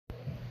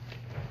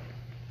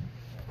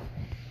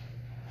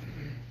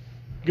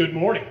Good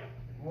morning.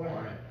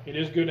 Morning. It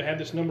is good to have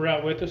this number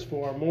out with us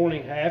for our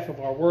morning half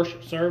of our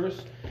worship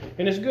service,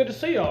 and it's good to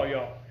see all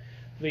y'all.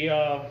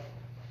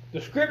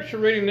 The scripture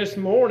reading this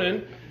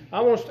morning,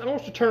 I want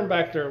us to turn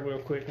back there real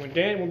quick.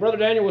 When Brother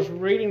Daniel was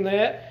reading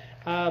that,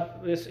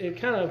 it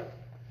kind of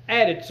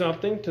added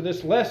something to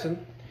this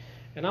lesson,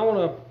 and I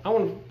want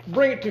to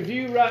bring it to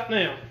view right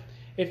now.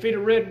 If he'd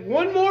have read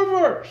one more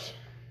verse,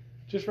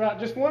 just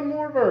one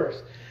more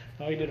verse.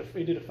 Oh, he did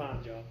a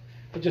fine job.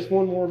 But just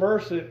one more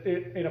verse,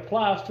 it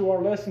applies to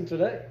our lesson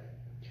today.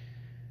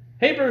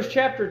 Hebrews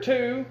chapter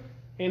 2,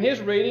 in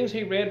his readings,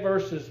 he read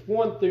verses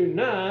 1 through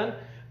 9,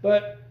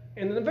 but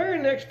in the very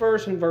next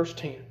verse, in verse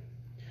 10,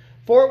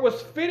 for it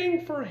was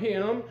fitting for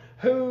him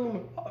who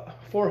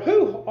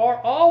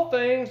are all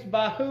things,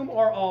 by whom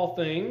are all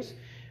things,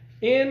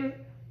 in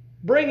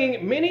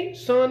bringing many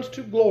sons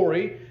to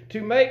glory,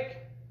 to make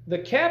the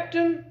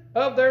captain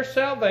of their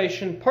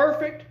salvation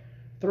perfect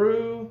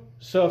through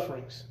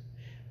sufferings.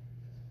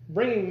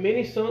 Bringing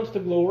many sons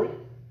to glory.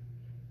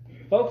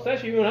 Folks,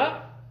 that's you and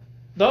I.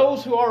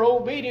 Those who are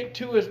obedient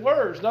to His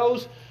words.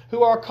 Those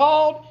who are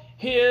called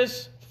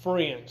His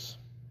friends.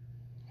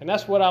 And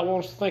that's what I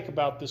want us to think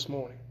about this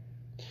morning.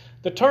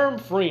 The term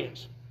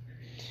friends.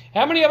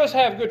 How many of us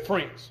have good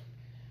friends?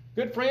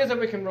 Good friends that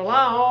we can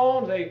rely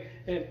on.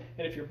 And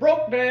if you're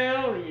broke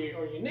down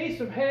or you need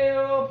some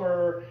help,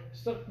 or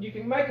you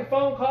can make a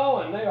phone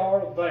call and they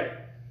are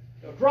there.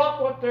 They'll drop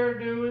what they're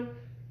doing.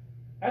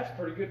 That's a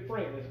pretty good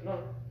friend, is it not?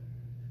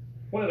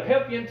 One to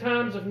help you in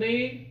times of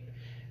need,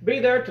 be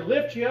there to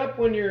lift you up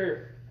when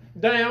you're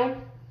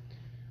down,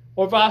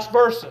 or vice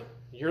versa.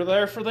 You're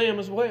there for them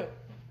as well.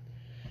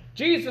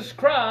 Jesus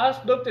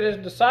Christ looked at His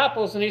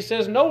disciples and He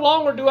says, no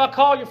longer do I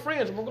call you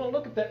friends. We're going to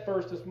look at that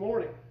verse this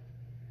morning.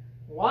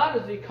 Why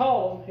does He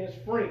call them His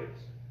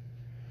friends?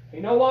 He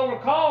no longer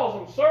calls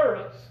them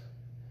servants,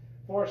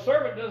 for a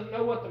servant doesn't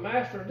know what the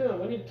master is doing.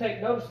 We need to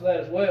take notice of that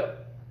as well.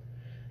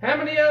 How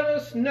many of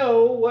us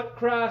know what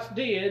Christ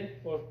did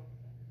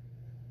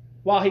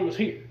while He was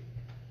here,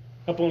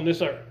 up on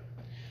this earth?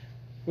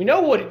 We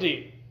know what He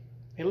did.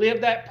 He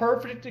lived that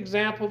perfect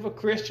example of a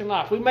Christian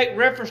life. We make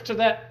reference to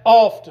that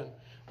often.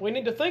 We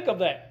need to think of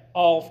that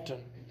often.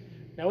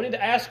 Now we need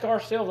to ask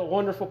ourselves a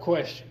wonderful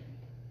question.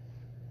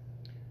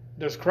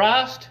 Does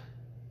Christ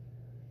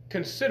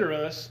consider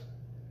us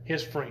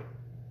His friend?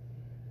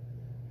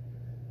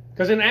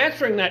 Because in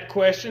answering that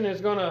question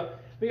is going to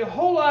be a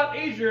whole lot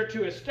easier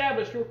to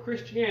establish your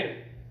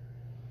Christianity.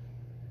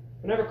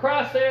 Whenever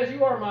Christ says,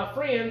 you are my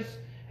friends,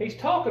 He's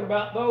talking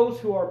about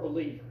those who are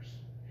believers.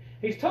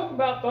 He's talking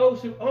about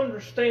those who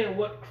understand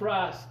what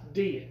Christ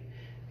did.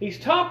 He's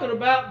talking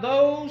about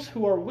those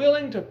who are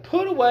willing to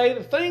put away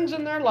the things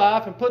in their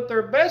life and put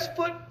their best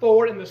foot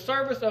forward in the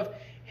service of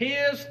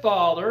His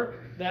Father,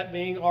 that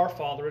being our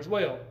Father as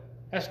well.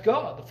 That's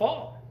God, the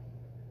Father.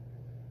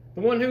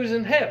 The one who's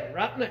in heaven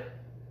right now,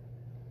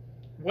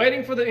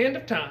 waiting for the end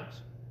of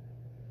times,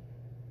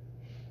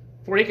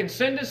 for He can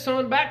send His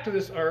Son back to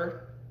this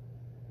earth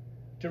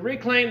to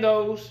reclaim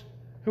those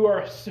who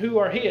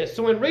are His.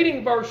 So in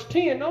reading verse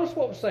 10, notice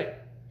what was saying.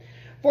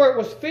 For it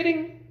was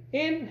fitting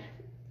in...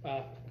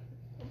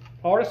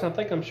 artists, I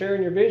think I'm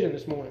sharing your vision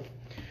this morning.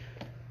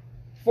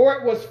 For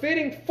it was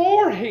fitting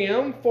for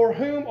Him, for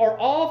whom are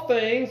all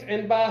things,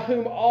 and by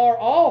whom are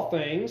all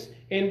things,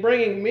 in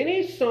bringing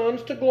many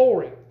sons to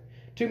glory,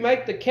 to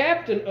make the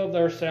captain of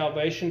their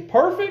salvation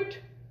perfect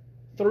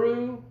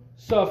through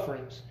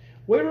sufferings.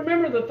 We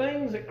remember the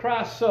things that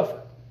Christ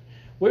suffered.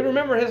 We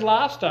remember His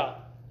lifestyle.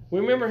 We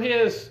remember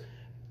His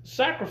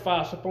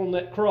sacrifice upon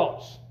that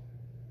cross.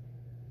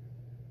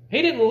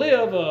 He didn't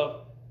live a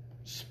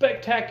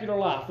spectacular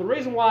life. The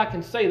reason why I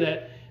can say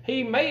that,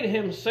 He made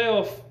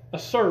Himself a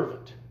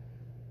servant.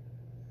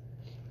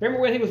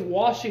 Remember when He was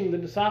washing the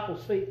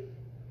disciples' feet?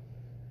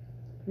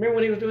 Remember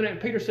when He was doing that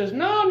and Peter says,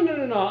 no,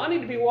 I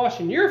need to be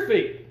washing your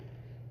feet.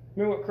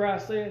 Remember what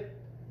Christ said?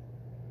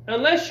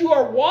 Unless you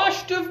are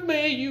washed of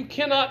me, you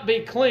cannot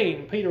be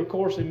clean. Peter, of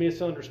course, he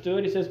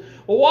misunderstood. He says,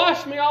 well,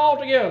 wash me all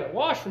together.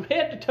 Wash from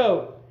head to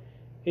toe.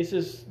 He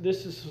says,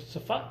 this is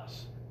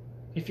suffice.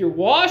 If you're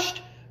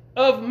washed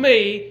of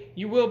me,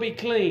 you will be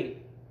clean.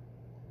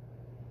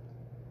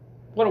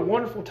 What a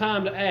wonderful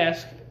time to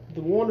ask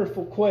the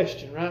wonderful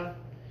question, right?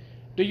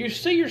 Do you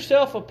see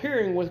yourself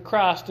appearing with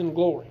Christ in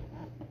glory?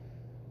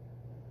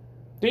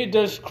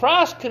 Does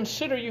Christ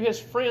consider you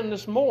His friend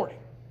this morning?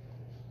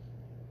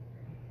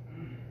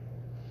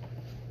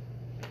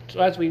 So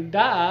as we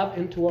dive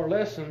into our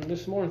lesson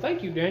this morning,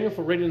 thank you, Daniel,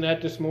 for reading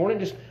that this morning.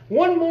 Just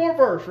one more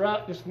verse,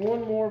 right? Just one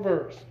more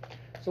verse.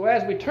 So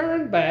as we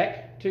turn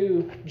back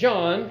to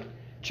John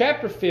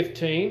chapter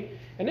 15,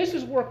 and this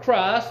is where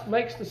Christ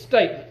makes the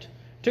statement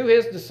to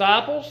His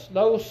disciples,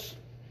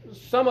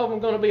 some of them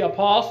going to be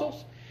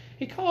apostles.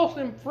 He calls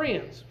them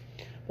friends.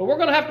 But we're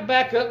going to have to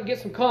back up and get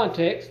some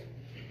context,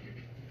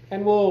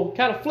 and we'll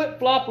kind of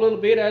flip-flop a little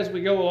bit as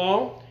we go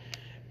along.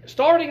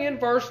 Starting in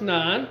verse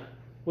 9,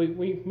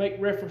 we make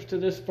reference to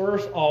this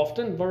verse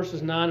often,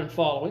 verses 9 and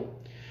following.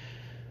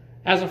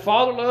 As a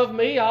Father loved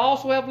me, I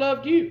also have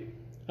loved you.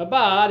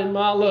 Abide in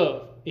my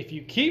love. if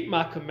you keep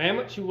my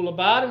commandments, you will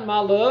abide in my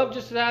love,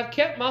 just as I have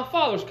kept my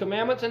Father's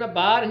commandments and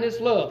abide in his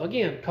love.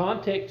 Again,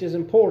 context is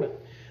important.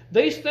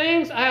 These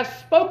things I have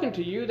spoken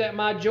to you, that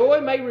my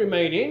joy may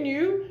remain in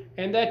you,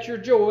 and that your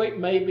joy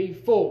may be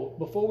full.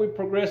 Before we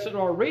progress in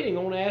our reading,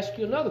 I want to ask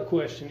you another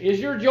question. Is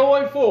your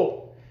joy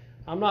full?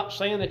 I'm not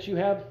saying that you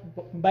have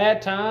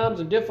bad times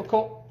and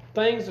difficult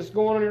things that's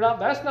going on in your life.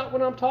 That's not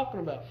what I'm talking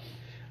about.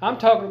 I'm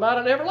talking about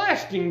an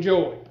everlasting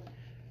joy.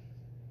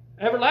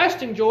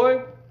 Everlasting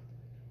joy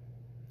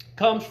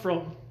comes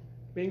from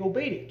being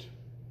obedient,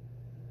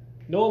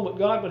 knowing what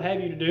God would have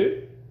you to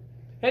do,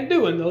 and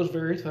doing those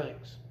very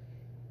things.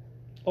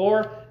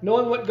 Or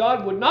knowing what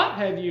God would not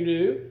have you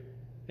do,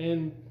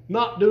 and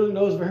not doing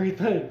those very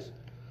things.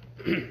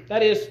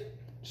 That is,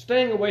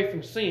 staying away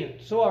from sin.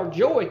 So our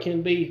joy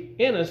can be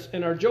in us,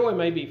 and our joy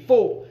may be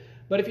full.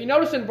 But if you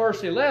notice in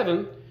verse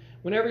 11,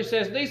 whenever he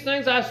says, these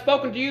things I have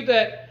spoken to you,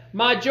 that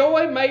my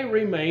joy may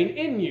remain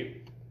in you.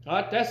 All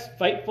right, that's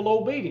faithful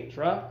obedience,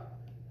 right?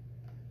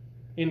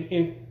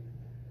 In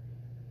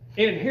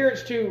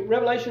adherence to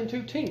Revelation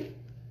 2:10.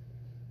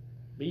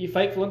 Be ye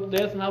faithful unto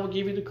death, and I will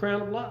give you the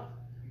crown of life.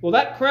 Well,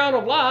 that crown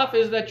of life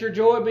is that your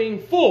joy being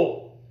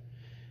full.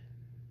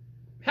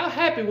 How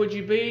happy would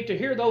you be to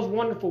hear those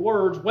wonderful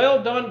words,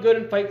 well done, good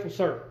and faithful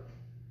servant,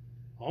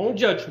 on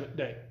Judgment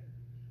Day?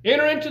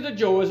 Enter into the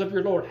joys of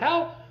your Lord.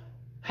 How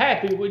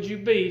happy would you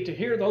be to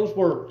hear those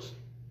words?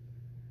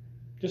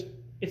 Just,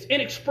 it's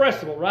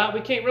inexpressible, right?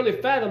 We can't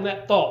really fathom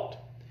that thought.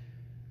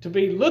 To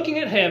be looking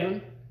at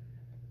heaven,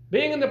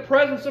 being in the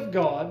presence of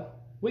God,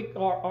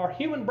 our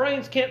human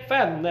brains can't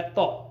fathom that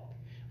thought.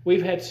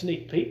 We've had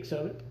sneak peeks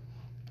of it.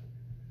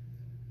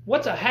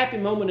 What's a happy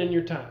moment in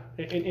your time,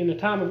 in the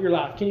time of your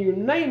life? Can you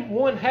name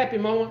one happy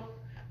moment?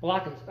 Well,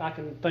 I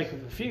can think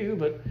of a few,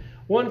 but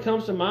one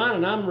comes to mind,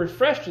 and I'm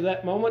refreshed to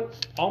that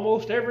moment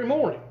almost every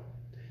morning.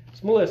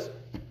 It's Melissa.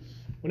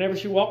 Whenever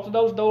she walked to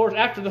those doors,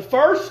 after the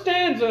first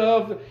stanza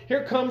of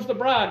Here Comes the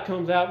Bride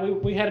comes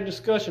out, we had a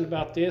discussion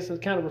about this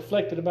and kind of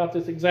reflected about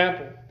this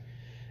example.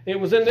 It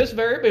was in this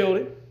very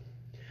building,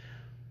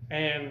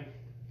 and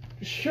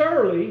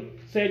Shirley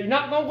said, you're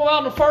not going to go out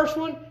on the first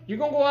one, you're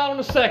going to go out on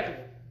the second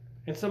one.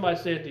 And somebody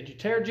said, did you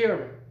tear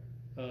Jeremy?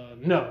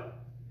 No.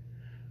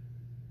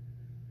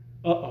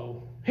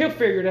 Uh-oh. He'll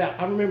figure it out.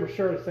 I remember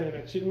Shirley saying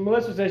that.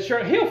 Melissa said,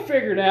 Shirley, he'll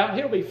figure it out.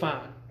 He'll be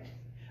fine.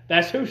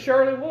 That's who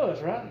Shirley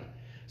was, right?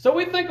 So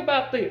we think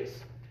about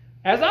this.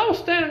 As I was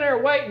standing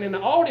there waiting, and the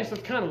audience is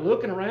kind of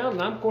looking around,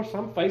 and of course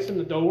I'm facing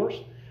the doors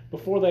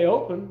before they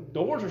open.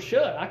 Doors are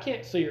shut. I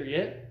can't see her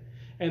yet.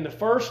 And the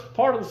first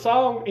part of the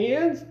song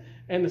ends,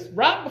 and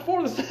right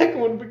before the second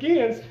one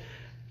begins,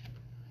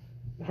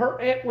 her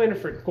Aunt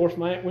Winifred, of course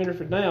my Aunt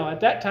Winifred now,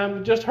 at that time it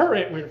was just her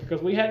Aunt Winifred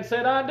because we hadn't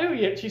said I do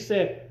yet. She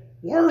said,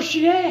 where's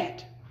she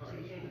at?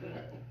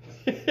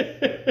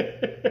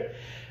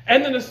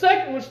 And then the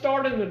second one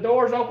started and the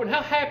doors opened.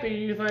 How happy do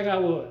you think I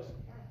was?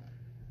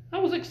 I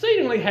was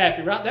exceedingly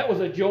happy, right? That was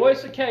a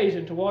joyous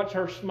occasion to watch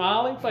her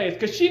smiling face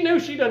because she knew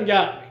she done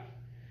got me.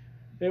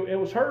 It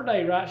was her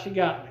day, right? She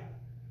got me.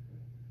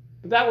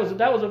 But that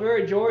was a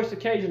very joyous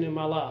occasion in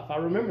my life. I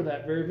remember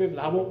that very vividly.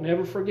 I won't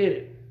never forget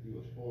it. You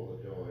was full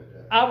of joy at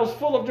that. I was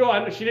full of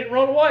joy. She didn't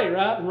run away,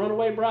 right? The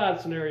runaway bride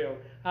scenario.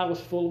 I was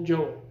full of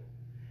joy.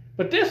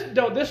 But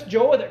this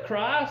joy that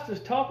Christ is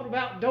talking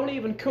about don't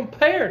even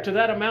compare to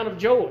that amount of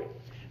joy.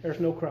 There's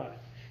no crying.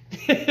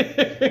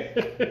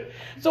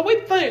 So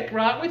we think,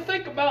 right? We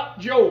think about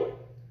joy,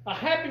 a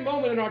happy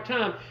moment in our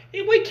time.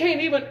 We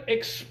can't even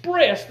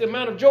express the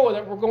amount of joy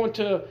that we're going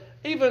to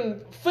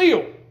even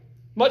feel,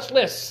 much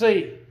less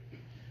see.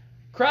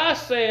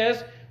 Christ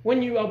says,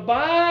 when you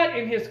abide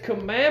in His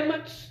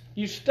commandments,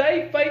 you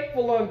stay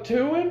faithful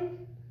unto Him.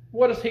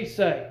 What does He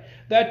say?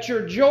 That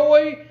your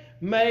joy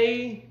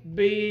may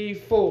be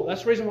full.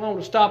 That's the reason why I want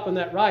to stop in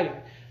that writing.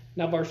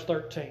 Now verse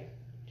 13.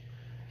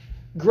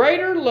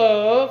 Greater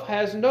love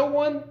has no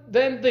one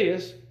than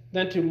this,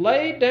 than to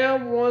lay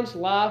down one's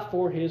life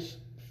for his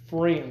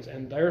friends.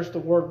 And there's the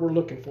word we're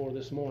looking for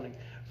this morning.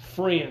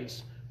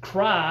 Friends.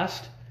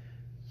 Christ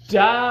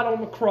died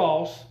on the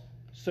cross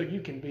so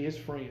you can be His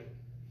friend.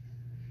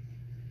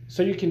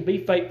 So you can be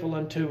faithful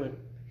unto Him.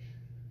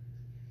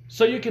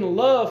 So you can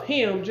love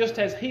Him just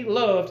as He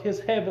loved His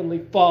heavenly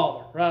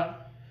Father, right?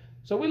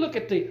 So we look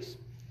at this.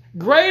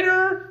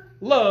 Greater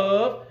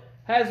love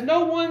has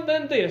no one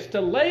than this,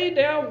 to lay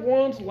down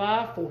one's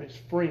life for his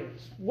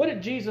friends. What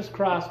did Jesus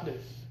Christ do?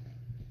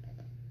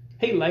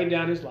 He laid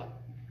down His life.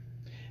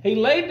 He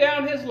laid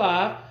down His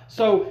life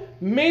so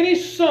many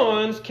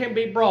sons can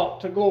be brought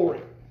to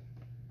glory.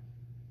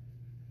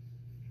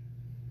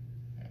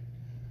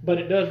 But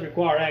it does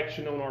require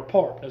action on our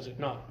part, does it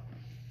not?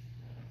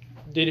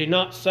 Did He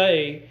not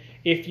say,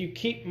 if you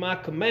keep my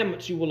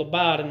commandments, you will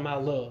abide in my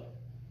love?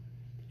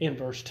 In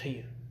verse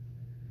 10.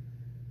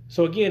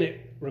 So again,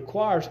 it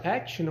requires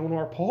action on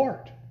our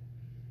part.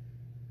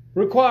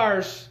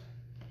 Requires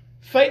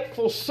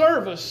faithful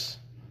service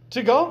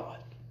to God.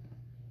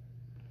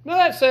 Now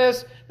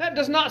that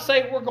does not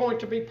say we're going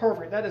to be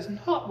perfect. That is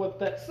not what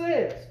that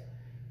says.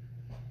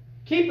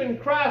 Keeping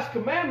Christ's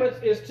commandments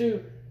is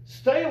to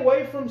stay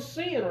away from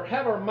sin or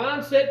have our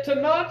mindset to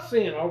not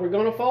sin. Are we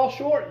going to fall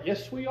short?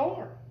 Yes, we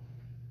are.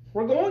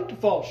 We're going to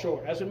fall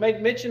short. As we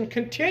made mention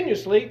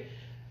continuously,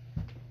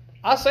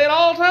 I say it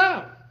all the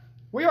time.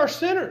 We are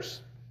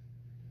sinners.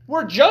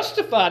 We're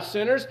justified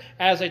sinners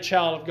as a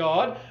child of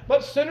God,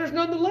 but sinners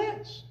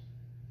nonetheless.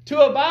 To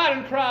abide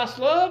in Christ's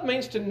love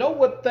means to know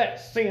what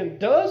that sin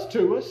does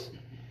to us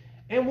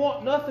and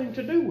want nothing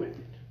to do with it.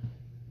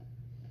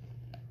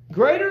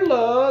 Greater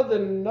love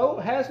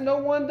has no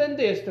one than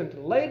this, than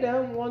to lay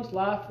down one's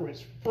life for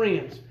his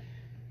friends.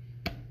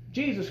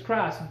 Jesus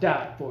Christ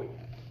died for you,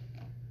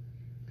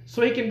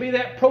 so He can be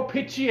that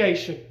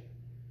propitiation,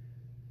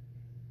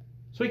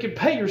 so He can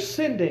pay your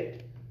sin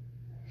debt,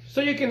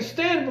 so you can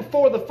stand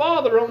before the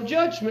Father on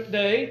Judgment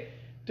Day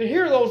to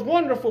hear those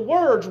wonderful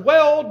words,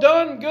 "Well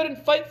done, good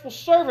and faithful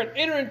servant,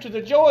 enter into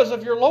the joys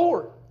of your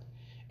Lord,"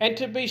 and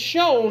to be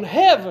shown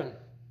heaven,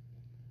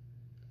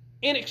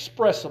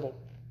 inexpressible,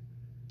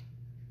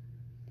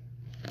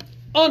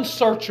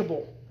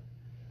 unsearchable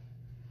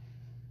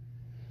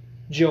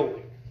joy.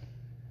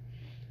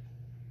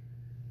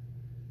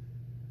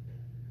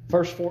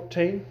 Verse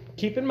 14,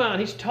 keep in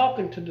mind, He's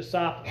talking to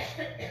disciples.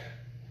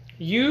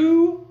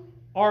 You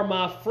are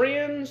my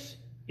friends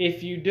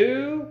if you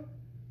do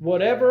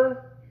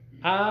whatever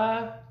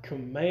I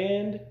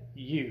command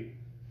you.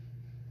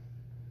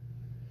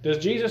 Does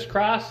Jesus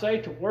Christ say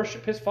to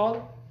worship His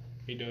Father?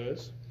 He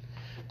does.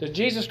 Does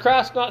Jesus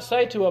Christ not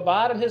say to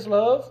abide in His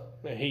love?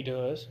 He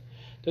does.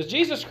 Does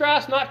Jesus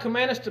Christ not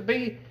command us to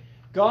be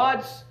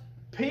God's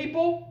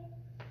people?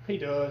 He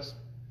does.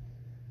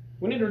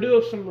 We need to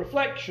do some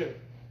reflection.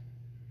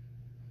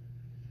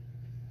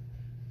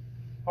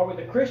 Are we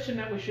the Christian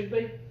that we should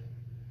be?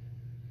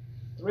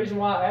 The reason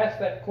why I ask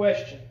that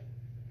question,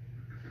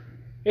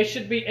 it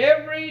should be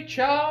every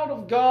child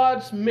of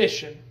God's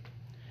mission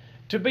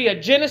to be a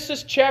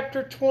Genesis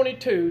chapter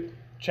 22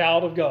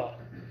 child of God.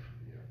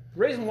 The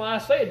reason why I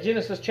say it,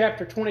 Genesis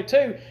chapter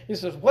 22, he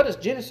says, what is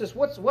Genesis?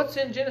 What's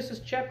in Genesis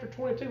chapter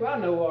 22? I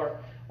know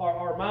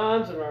our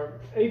minds and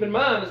even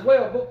mine as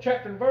well, book,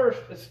 chapter, and verse,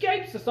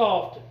 escapes us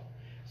often.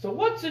 So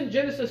what's in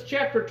Genesis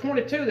chapter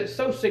 22 that's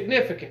so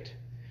significant?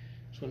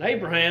 It's when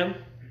Abraham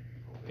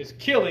is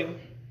killing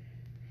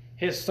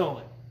his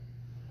son,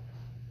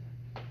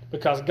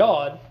 because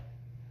God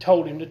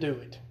told him to do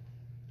it.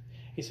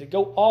 He said,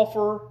 go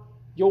offer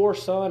your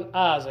son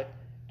Isaac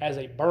as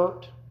a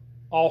burnt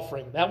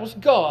offering. That was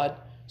God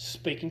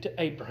speaking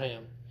to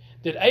Abraham.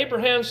 Did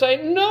Abraham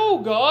say, no,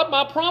 God,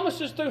 my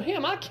promise is through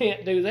him. I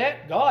can't do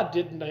that. God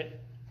didn't.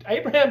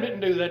 Abraham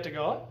didn't do that to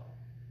God.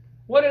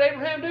 What did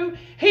Abraham do?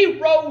 He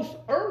rose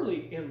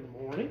early in the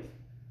morning.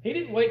 He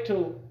didn't wait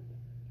till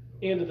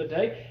the end of the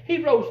day.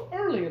 He rose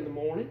early in the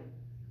morning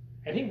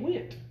and he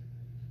went.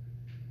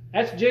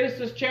 That's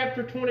Genesis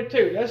chapter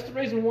 22. That's the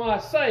reason why I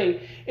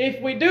say,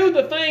 if we do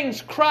the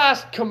things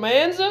Christ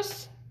commands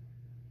us,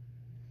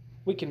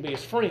 we can be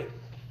His friend.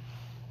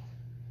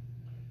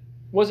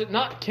 Was it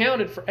not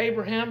counted for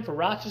Abraham for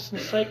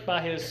righteousness' sake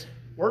by his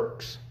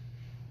works?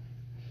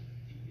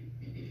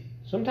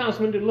 Sometimes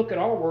we need to look at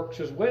our works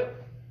as well,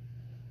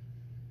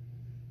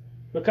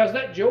 because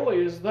that joy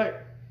is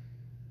there.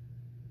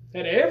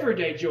 That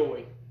everyday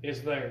joy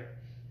is there.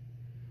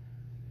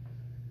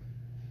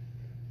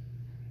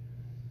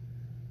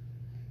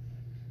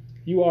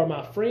 You are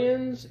my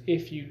friends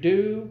if you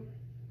do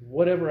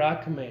whatever I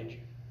command you.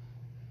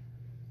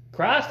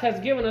 Christ has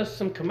given us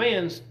some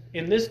commands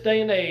in this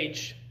day and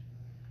age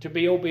to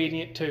be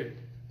obedient to.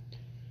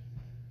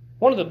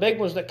 One of the big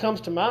ones that comes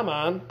to my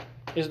mind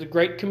is the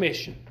Great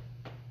Commission.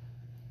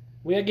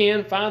 We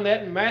again find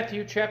that in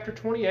Matthew chapter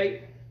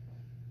 28,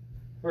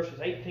 verses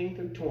 18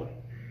 through 20.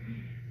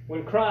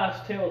 When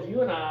Christ tells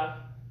you and I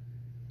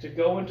to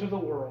go into the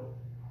world,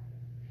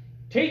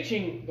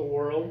 teaching the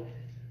world,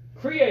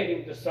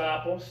 creating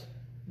disciples,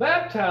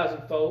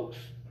 baptizing folks,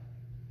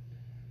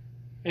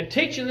 and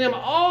teaching them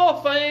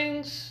all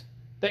things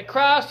that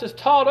Christ has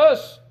taught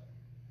us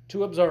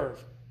to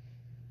observe.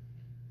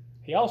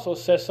 He also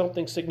says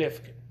something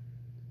significant.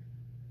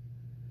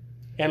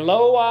 And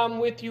lo, I'm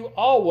with you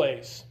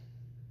always,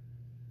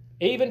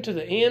 even to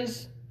the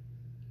end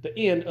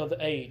of the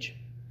age.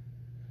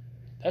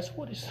 That's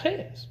what He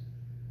says.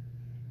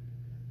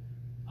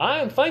 I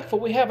am thankful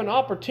we have an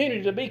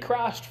opportunity to be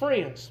Christ's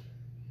friends.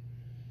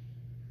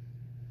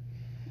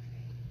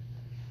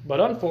 But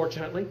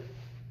unfortunately,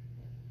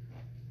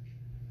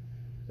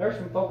 there's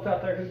some folks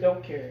out there who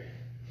don't care.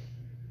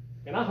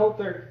 And I hope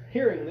they're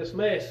hearing this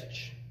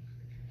message.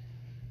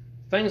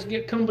 Things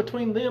come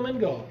between them and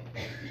God.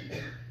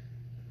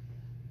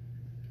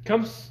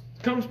 Comes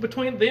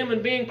between them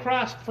and being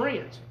Christ's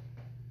friends.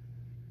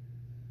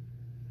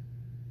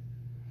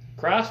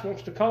 Christ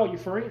wants to call you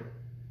friend.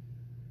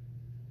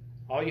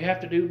 All you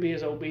have to do is be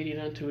as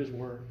obedient unto His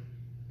word.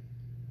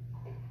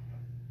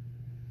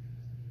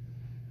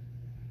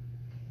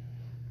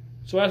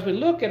 So as we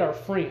look at our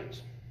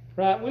friends,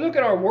 right, we look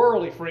at our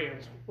worldly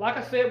friends. Like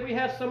I said, we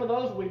have some of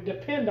those we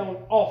depend on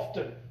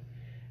often.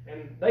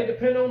 And they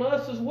depend on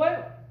us as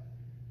well.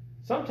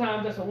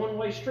 Sometimes that's a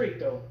one-way street,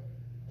 though.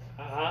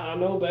 I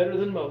know better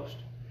than most.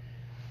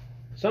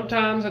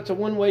 Sometimes it's a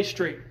one-way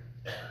street.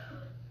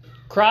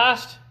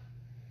 Christ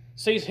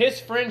sees his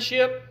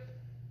friendship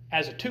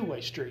as a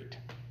two-way street.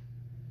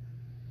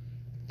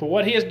 For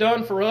what he has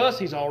done for us,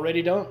 he's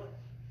already done.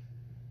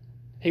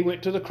 He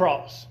went to the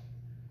cross.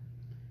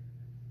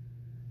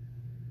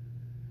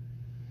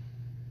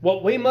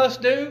 What we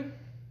must do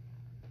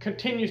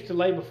continues to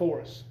lay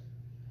before us.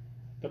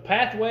 The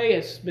pathway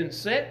has been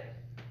set.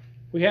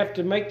 We have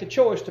to make the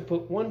choice to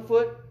put one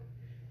foot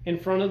in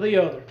front of the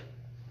other.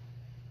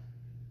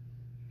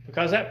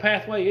 Because that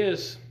pathway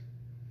is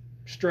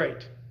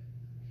straight.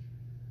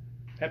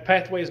 That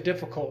pathway is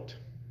difficult.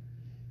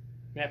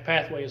 That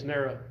pathway is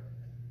narrow.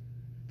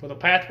 For the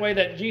pathway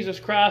that Jesus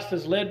Christ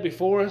has led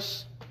before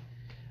us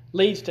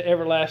leads to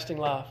everlasting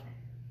life.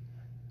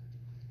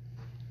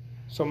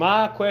 So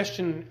my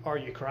question, are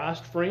you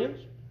Christ friends?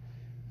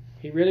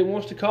 He really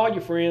wants to call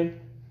you friend.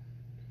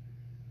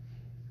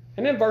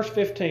 And then verse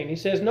 15, he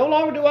says, "No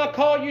longer do I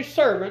call you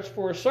servants,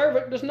 for a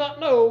servant does not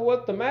know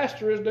what the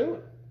master is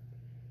doing.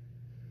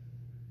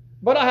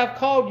 But I have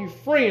called you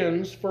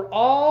friends, for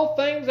all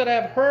things that I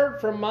have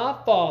heard from my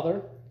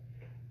Father,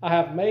 I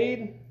have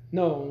made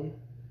known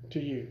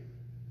to you."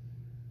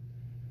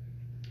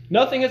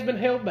 Nothing has been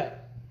held back.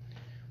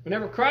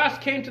 Whenever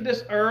Christ came to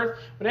this earth,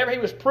 whenever he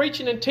was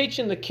preaching and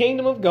teaching the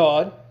kingdom of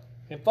God,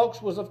 and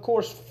folks was, of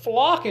course,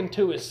 flocking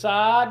to his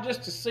side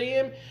just to see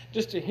him,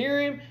 just to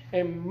hear him,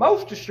 and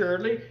most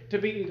assuredly to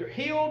be either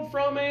healed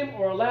from him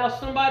or allow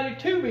somebody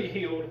to be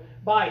healed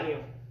by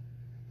him.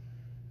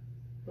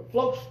 But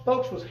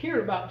folks was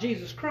hearing about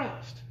Jesus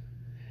Christ,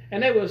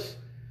 and they was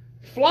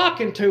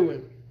flocking to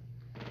him.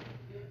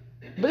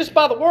 But just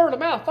by the word of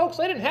mouth, folks,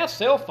 they didn't have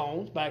cell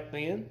phones back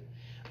then.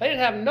 They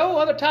didn't have no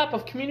other type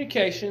of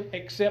communication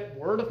except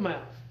word of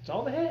mouth. That's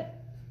all they had.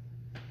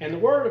 And the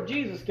word of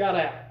Jesus got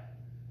out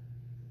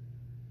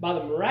by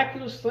the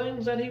miraculous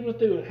things that he was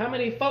doing. How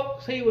many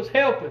folks he was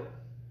helping.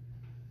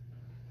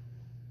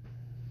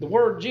 The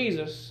word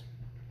Jesus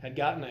had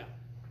gotten out.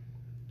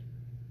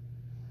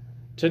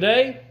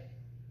 Today,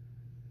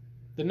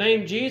 the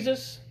name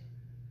Jesus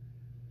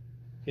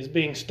is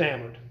being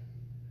stammered.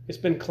 It's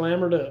been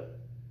clamored up.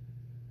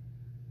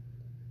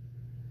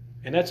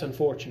 And that's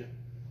unfortunate.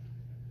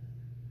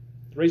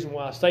 The reason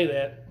why I say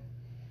that,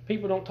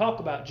 people don't talk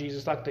about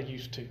Jesus like they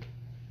used to.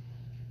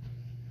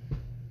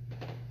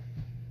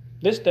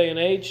 This day and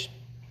age,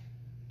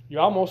 you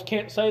almost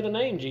can't say the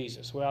name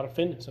Jesus without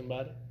offending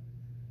somebody.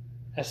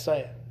 That's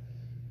sad.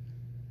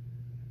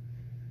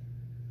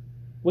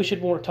 We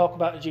should want to talk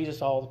about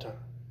Jesus all the time.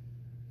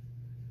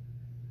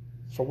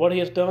 For what he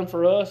has done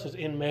for us is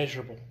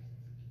immeasurable.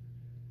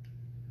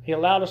 He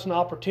allowed us an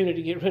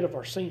opportunity to get rid of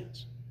our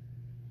sins.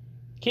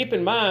 Keep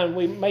in mind,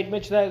 we made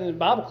mention of that in the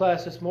Bible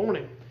class this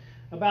morning,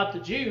 about the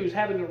Jews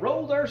having to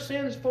roll their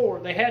sins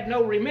forward. They had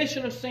no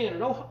remission of sin,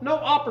 no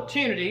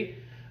opportunity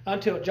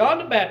until John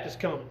the Baptist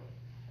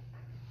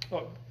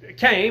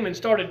came and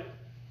started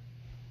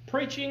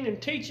preaching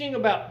and teaching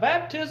about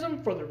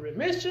baptism for the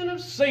remission of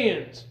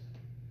sins.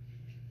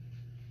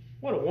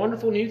 What a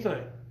wonderful new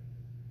thing.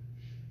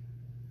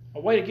 A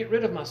way to get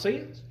rid of my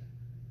sins?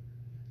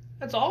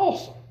 That's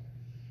awesome.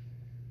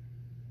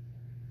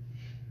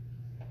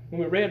 When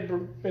we read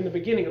in the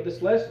beginning of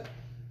this lesson,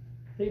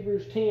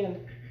 Hebrews 2,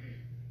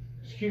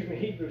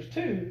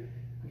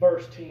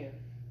 verse 10.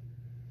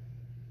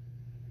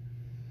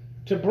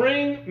 To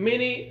bring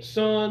many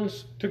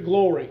sons to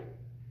glory.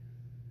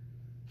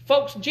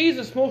 Folks,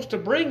 Jesus wants to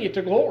bring you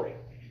to glory.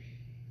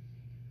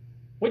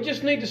 We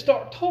just need to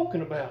start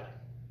talking about it.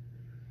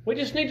 We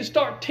just need to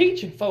start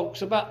teaching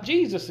folks about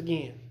Jesus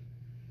again.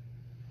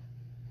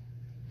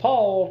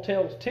 Paul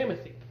tells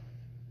Timothy,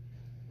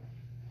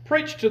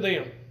 preach to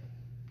them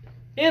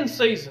in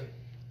season,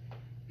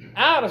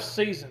 out of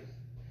season,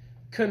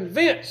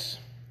 convince,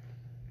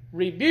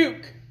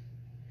 rebuke,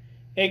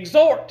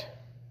 exhort.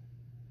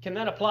 Can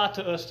that apply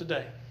to us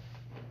today?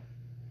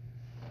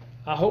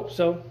 I hope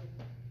so.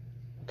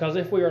 Because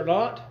if we are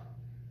not,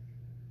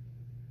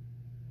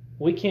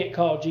 we can't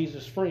call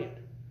Jesus friend.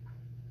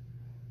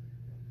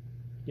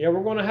 Yeah,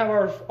 we're going to have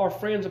our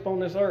friends upon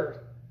this earth.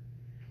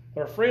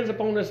 But our friends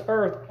upon this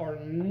earth are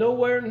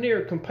nowhere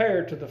near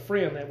compared to the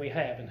friend that we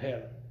have in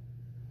heaven.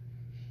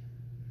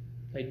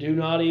 They do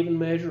not even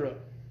measure up.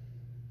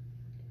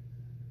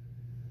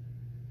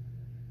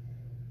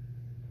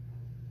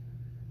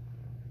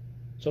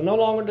 So no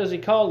longer does he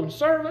call them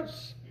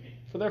servants,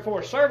 for therefore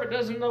a servant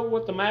doesn't know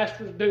what the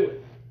master is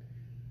doing.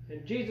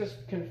 And Jesus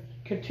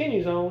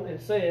continues on and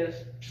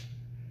says,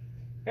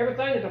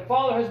 everything that the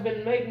Father has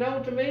been made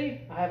known to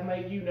me, I have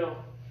made you known.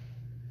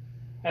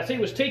 As he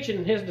was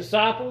teaching his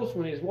disciples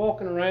when he's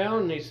walking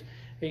around, and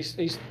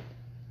he's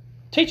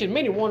teaching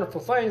many wonderful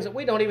things that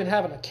we don't even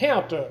have an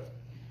account of.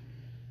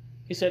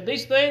 He said,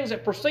 these things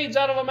that proceeds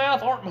out of my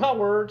mouth aren't my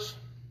words.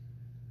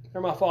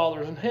 They're my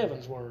Father's in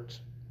heaven's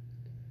words.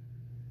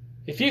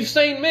 If you've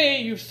seen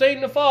me, you've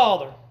seen the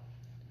Father.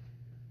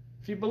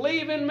 If you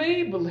believe in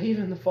me, believe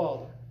in the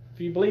Father. If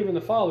you believe in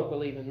the Father,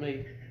 believe in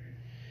me.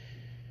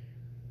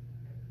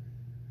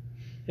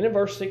 And in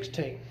verse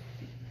 16,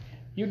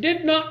 You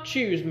did not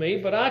choose me,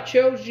 but I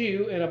chose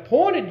you and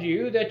appointed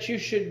you that you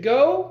should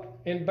go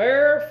and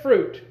bear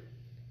fruit,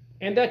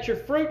 and that your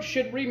fruit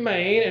should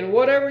remain, and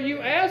whatever you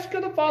ask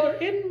of the Father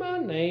in my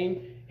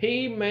name,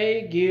 He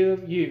may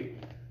give you.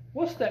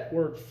 What's that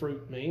word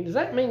fruit mean? Does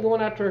that mean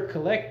going out there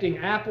collecting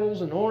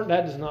apples and oranges?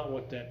 That is not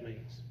what that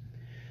means.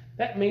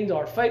 That means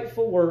our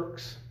faithful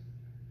works.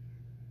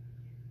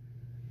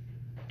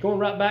 Going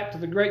right back to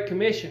the Great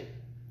Commission.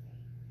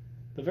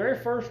 The very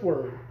first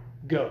word,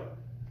 go,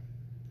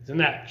 is an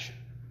action.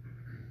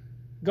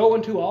 Go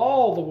into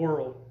all the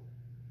world,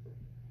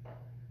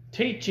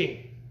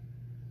 teaching,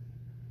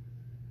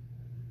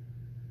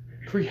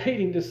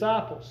 creating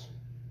disciples.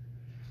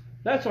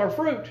 That's our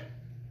fruit.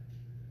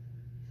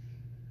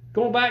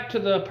 Going back to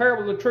the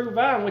parable of the true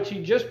vine, which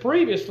he just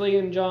previously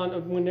in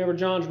John, whenever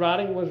John's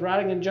was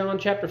writing in John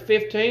chapter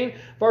 15,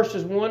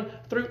 verses 1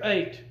 through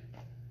 8.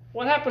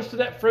 What happens to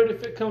that fruit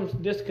if it comes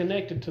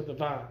disconnected to the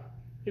vine?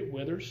 It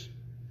withers.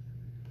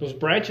 Those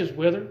branches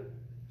wither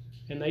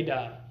and they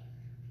die.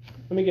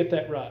 Let me get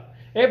that right.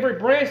 Every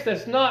branch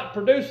that's not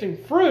producing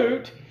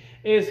fruit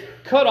is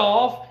cut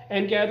off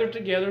and gathered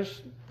together,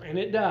 and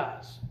it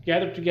dies.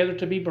 Gathered together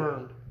to be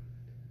burned.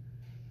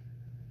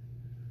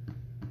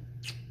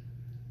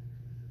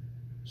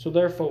 So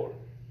therefore,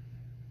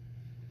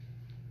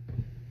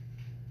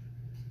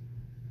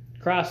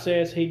 Christ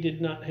says we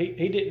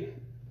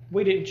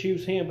didn't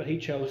choose Him, but He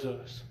chose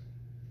us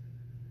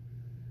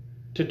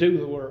to do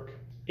the work,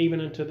 even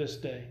unto this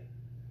day.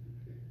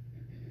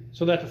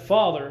 So that the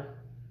Father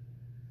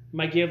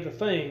may give the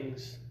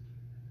things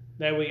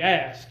that we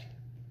ask,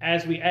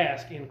 as we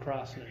ask in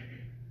Christ's name.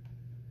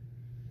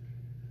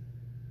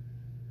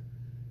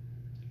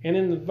 And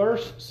in the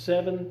verse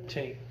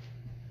 17,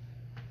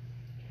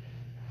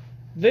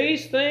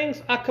 these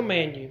things I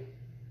command you,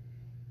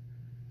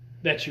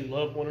 that you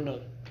love one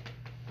another.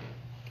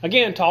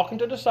 Again, talking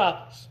to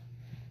disciples.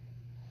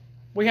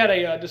 We had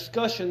a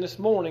discussion this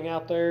morning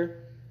out there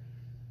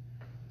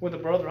with a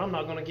brother. I'm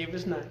not going to give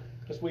his name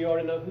because we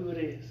already know who it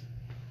is.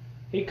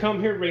 He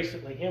come here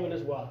recently, him and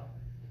his wife.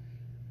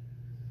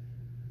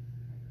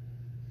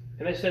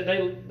 And they said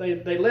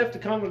they left the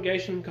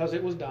congregation because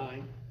it was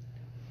dying.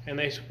 And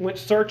they went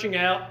searching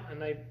out,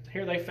 and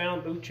they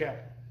found Booth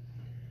Chapel.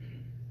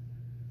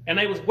 And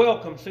they was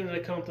welcome as soon as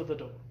they come through the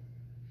door.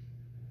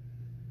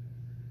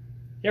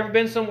 You ever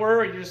been somewhere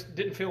where you just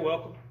didn't feel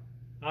welcome?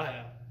 I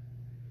have.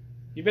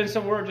 You been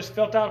somewhere and just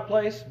felt out of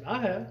place? I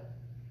have.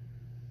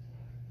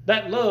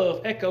 That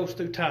love echoes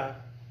through time.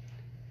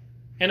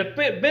 And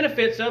the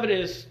benefits of it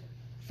is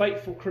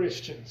faithful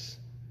Christians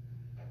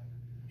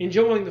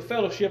enjoying the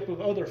fellowship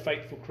of other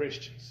faithful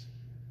Christians.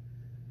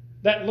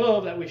 That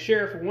love that we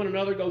share for one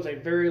another goes a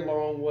very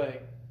long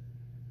way.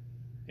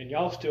 And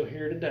y'all still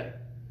here today.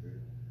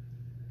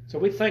 So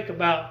we think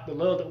about the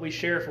love that we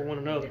share for one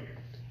another.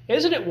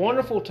 Isn't it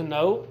wonderful to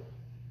know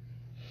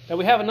that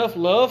we have enough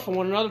love for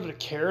one another to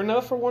care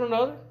enough for one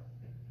another?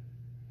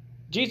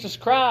 Jesus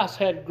Christ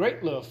had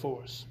great love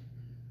for us.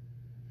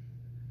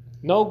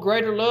 No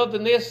greater love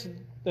than this,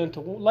 than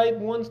to lay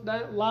one's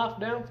life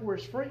down for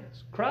his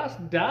friends.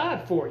 Christ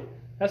died for you.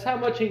 That's how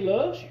much He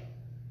loves you.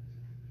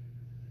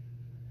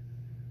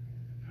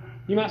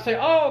 You might say,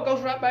 oh, it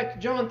goes right back to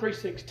John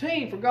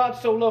 3:16. For God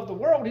so loved the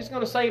world, He's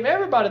going to save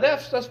everybody.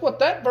 That's what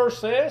that verse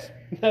says.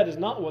 That is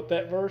not what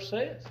that verse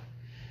says.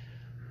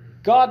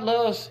 God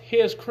loves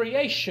His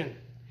creation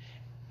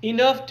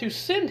enough to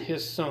send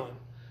His Son,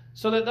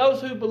 so that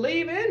those who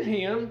believe in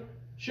Him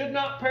should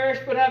not perish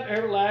but have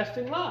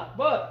everlasting life.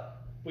 But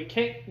we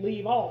can't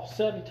leave off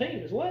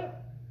 17 as well.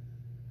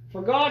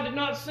 For God did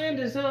not send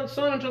His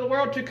Son into the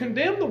world to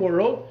condemn the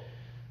world,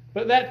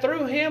 but that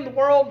through Him the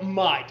world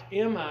might,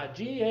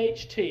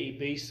 M-I-G-H-T,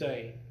 be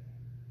saved.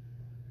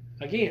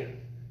 Again,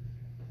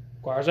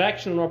 requires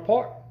action on our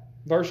part.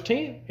 Verse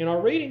 10 in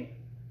our reading,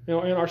 in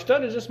our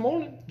studies this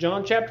morning,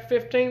 John chapter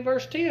 15,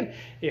 verse 10.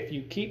 If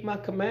you keep my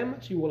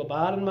commandments, you will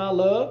abide in my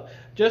love,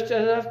 just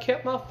as I've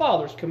kept my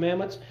Father's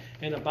commandments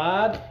and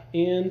abide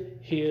in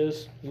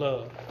His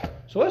love.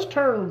 So let's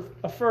turn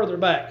further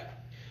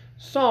back.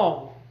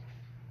 Psalm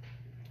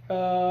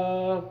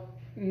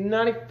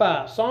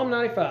 95. Psalm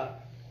 95.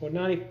 Or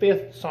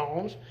 95th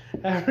Psalms,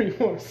 however you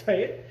want to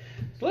say it.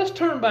 So let's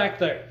turn back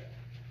there.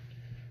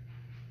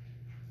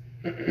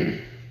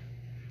 I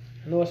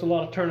know it's a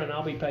lot of turning.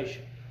 I'll be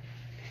patient.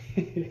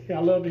 I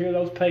love to hear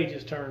those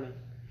pages turning.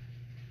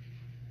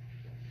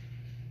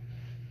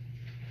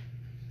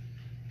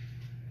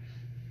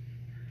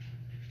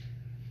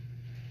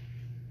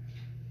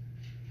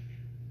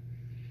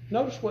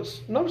 Notice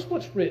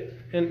what's written,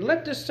 and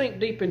let this sink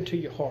deep into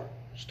your heart.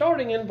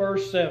 Starting in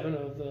verse 7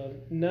 of the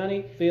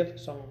 95th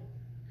Psalm.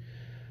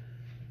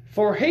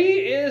 For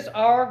He is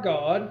our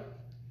God,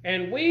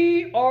 and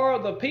we are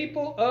the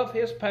people of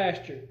His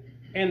pasture,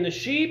 and the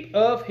sheep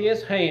of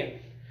His hand.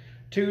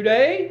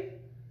 Today,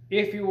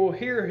 if you will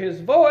hear His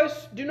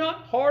voice, do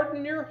not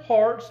harden your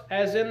hearts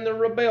as in the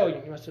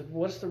rebellion. I said,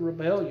 what's the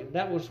rebellion?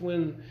 That was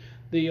when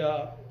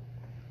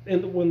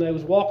when they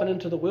was walking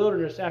into the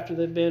wilderness after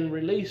they'd been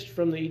released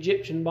from the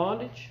Egyptian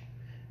bondage,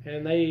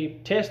 and they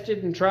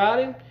tested and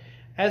tried him.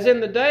 As in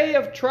the day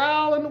of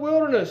trial in the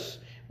wilderness,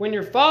 when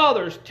your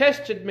fathers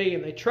tested me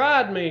and they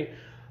tried me,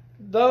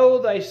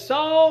 though they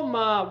saw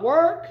my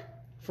work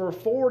for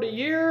 40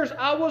 years,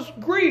 I was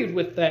grieved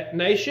with that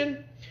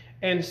nation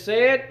and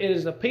said, it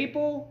is a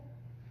people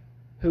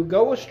who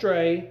go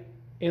astray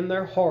in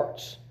their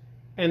hearts,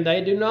 and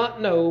they do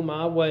not know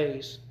my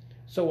ways.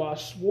 So I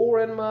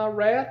swore in my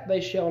wrath,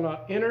 they shall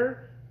not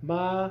enter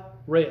my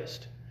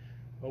rest.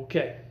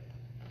 Okay.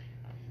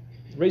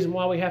 The reason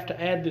why we have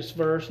to add this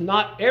verse,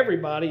 not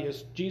everybody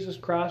is Jesus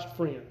Christ's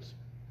friends.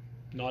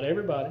 Not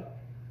everybody.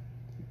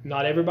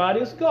 Not everybody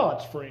is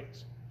God's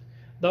friends.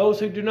 Those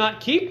who do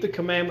not keep the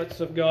commandments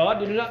of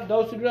God,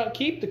 those who do not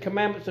keep the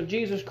commandments of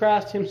Jesus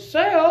Christ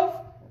Himself,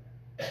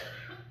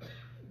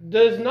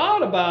 does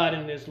not abide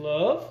in His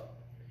love,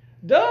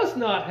 does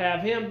not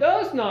have Him,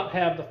 does not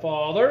have the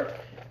Father,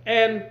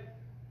 and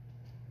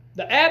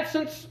the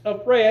absence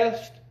of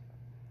rest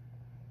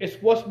is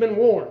what's been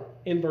warned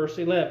in verse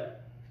 11.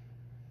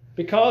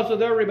 Because of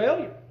their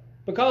rebellion.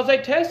 Because they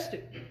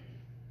tested.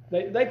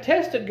 They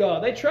tested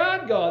God. They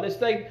tried God.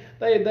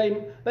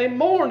 They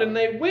mourned and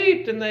they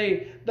wept and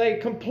they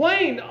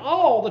complained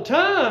all the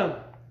time.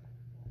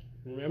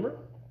 Remember?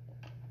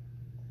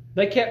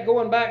 They kept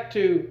going back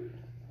to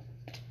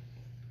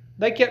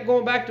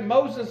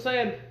Moses and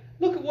saying,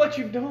 look at what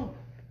you've done.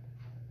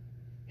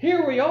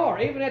 Here we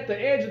are, even at the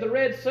edge of the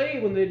Red Sea,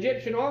 when the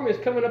Egyptian army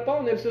is coming up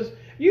on them, it says,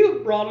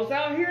 you brought us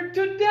out here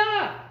to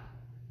die.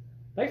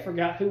 They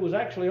forgot who was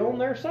actually on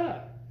their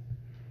side.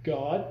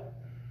 God.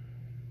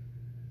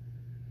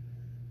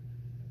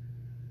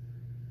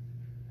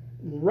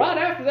 Right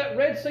after that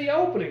Red Sea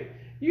opening,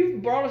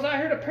 you've brought us out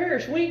here to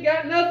perish. We ain't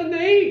got nothing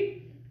to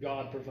eat.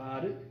 God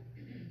provided.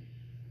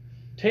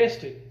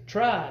 Tested,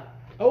 tried,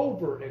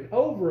 over and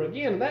over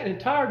again. That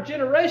entire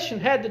generation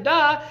had to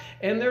die,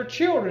 and their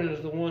children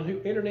is the one who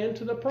entered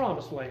into the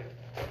promised land.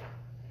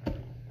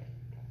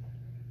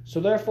 So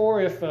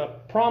therefore, if a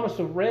promise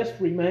of rest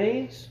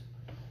remains,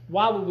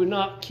 why would we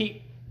not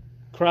keep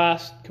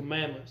Christ's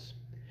commandments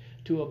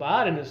to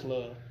abide in His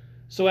love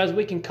so as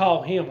we can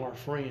call Him our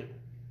friend?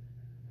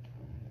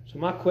 So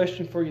my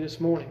question for you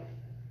this morning,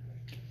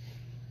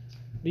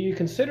 do you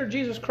consider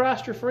Jesus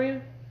Christ your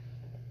friend?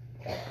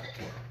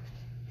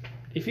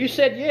 If you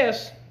said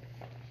yes,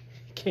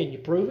 can you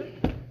prove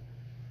it?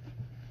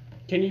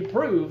 Can you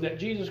prove that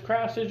Jesus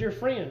Christ is your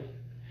friend?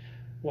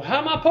 Well, how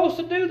am I supposed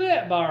to do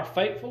that? By our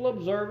faithful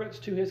observance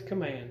to His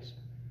commands.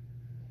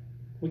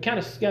 We kind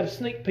of got a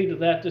sneak peek of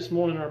that this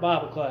morning in our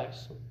Bible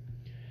class.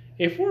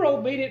 If we're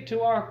obedient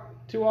to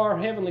our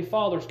Heavenly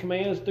Father's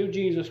commands through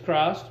Jesus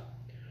Christ,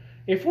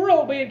 if we're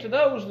obedient to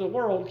those, the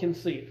world can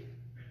see it.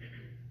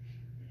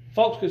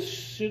 Folks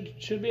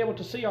should be able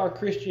to see our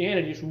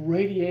Christianity is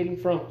radiating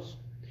from us.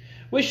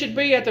 We should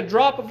be at the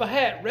drop of a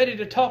hat ready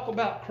to talk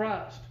about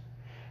Christ.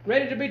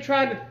 Ready to be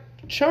trying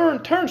to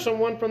turn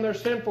someone from their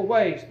sinful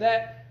ways.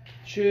 That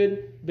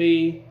should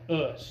be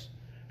us.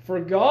 For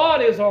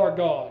God is our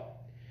God.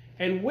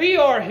 And we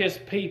are His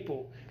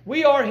people.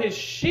 We are His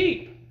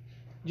sheep.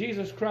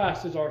 Jesus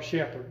Christ is our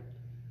shepherd.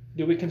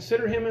 Do we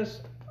consider Him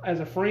as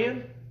a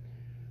friend?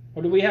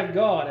 Or do we have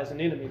God as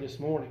an enemy this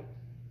morning?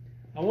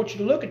 I want you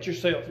to look at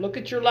yourself. Look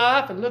at your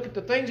life and look at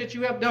the things that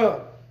you have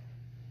done.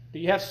 Do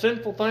you have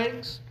sinful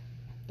things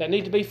that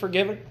need to be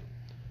forgiven?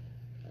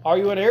 Are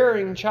you an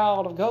erring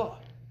child of God?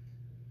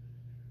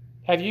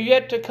 Have you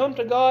yet to come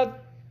to God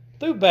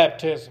through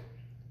baptism?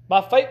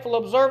 By faithful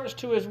observance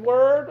to His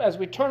Word, as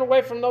we turn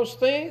away from those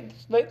things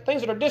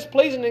that are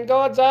displeasing in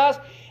God's eyes,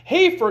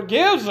 He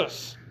forgives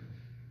us.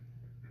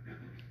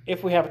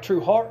 If we have a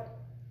true heart,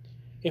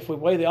 if we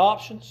weigh the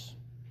options,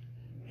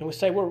 and we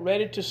say we're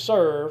ready to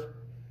serve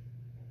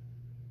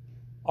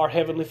our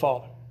Heavenly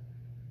Father.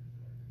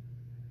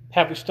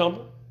 Have we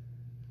stumbled?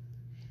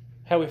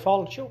 Have we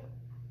fallen short?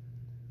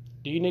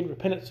 Do you need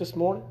repentance this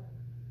morning?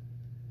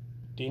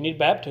 Do you need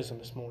baptism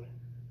this morning?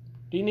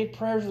 Do you need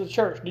prayers of the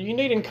church? Do you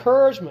need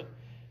encouragement?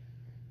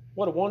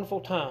 What a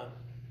wonderful time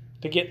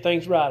to get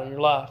things right in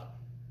your life.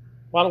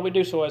 Why don't we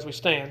do so as we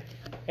stand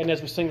and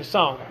as we sing the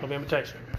song of invitation?